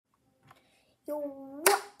Yo,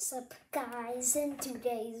 what's up guys? In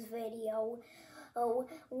today's video,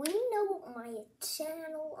 we know my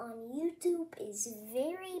channel on YouTube is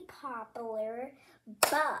very popular,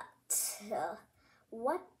 but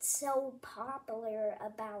what's so popular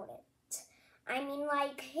about it? I mean,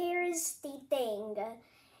 like, here's the thing,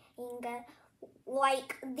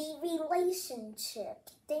 like the relationship,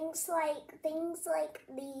 things like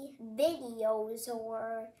the videos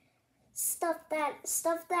or stuff that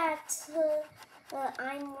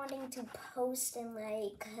I'm wanting to post and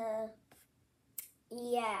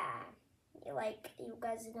yeah, like you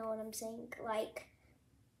guys know what I'm saying. Like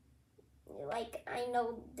I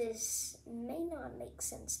know this may not make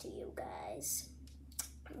sense to you guys,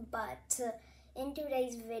 but in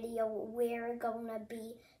today's video we're gonna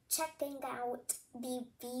be checking out the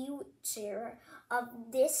future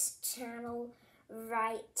of this channel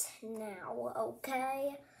right now.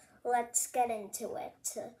 Okay, let's get into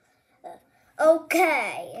it.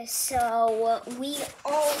 Okay, so we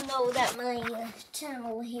all know that my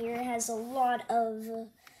channel here has a lot of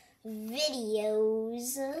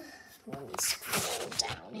videos. Let me scroll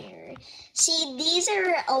down here. See, these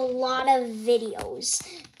are a lot of videos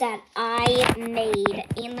that I made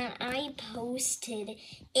and that I posted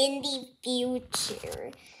in the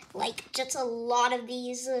future. Like, just a lot of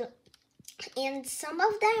these. And some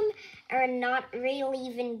of them are not really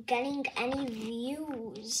even getting any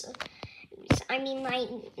views. I mean, I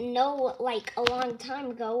know, like, a long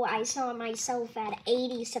time ago, I saw myself at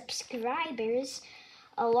 80 subscribers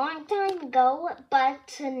a long time ago,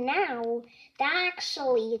 but now that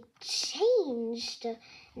actually changed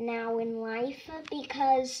now in life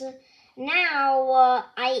because now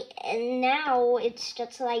now it's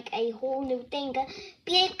just like a whole new thing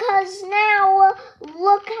because now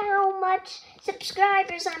look how much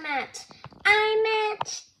subscribers I'm at. I'm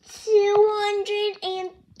at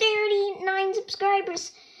 239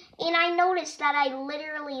 subscribers, and I noticed that I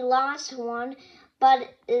literally lost one,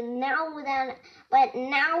 but now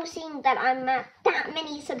seeing that I'm at that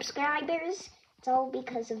many subscribers, it's all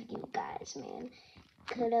because of you guys, man.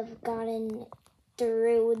 Could have gotten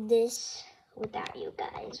through this without you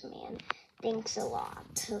guys, man. Thanks a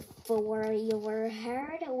lot for your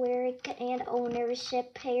hard work and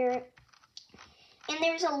ownership here. And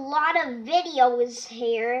there's a lot of videos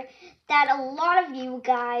here that a lot of you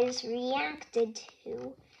guys reacted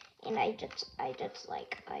to, and I just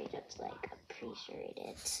appreciate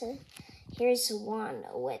it. Here's one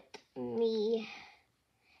with me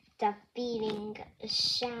defeating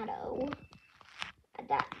Shadow.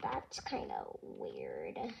 That's kind of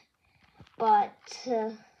weird, but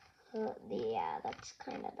yeah, that's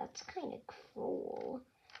kind of cruel.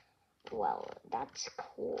 Well, that's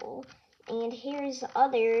cool. And here's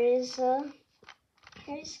others.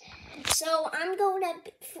 So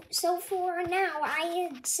for now,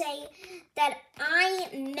 I'd say that I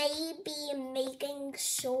may be making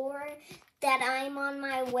sure that I'm on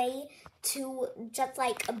my way to just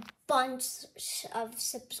like a bunch of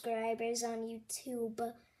subscribers on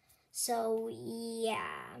YouTube. So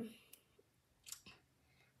yeah,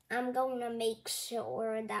 I'm gonna make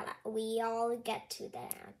sure that we all get to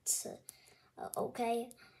that.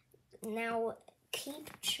 Okay, now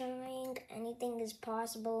keep trying. Anything is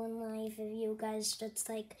possible in life if you guys just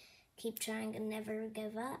like keep trying and never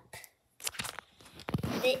give up.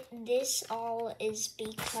 This all is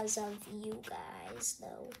because of you guys,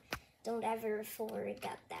 though. Don't ever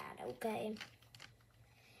forget that, okay?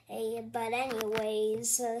 Hey, but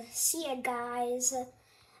anyways, see ya, guys.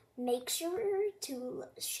 Make sure to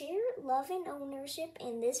share love and ownership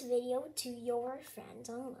in this video to your friends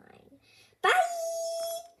online. Bye!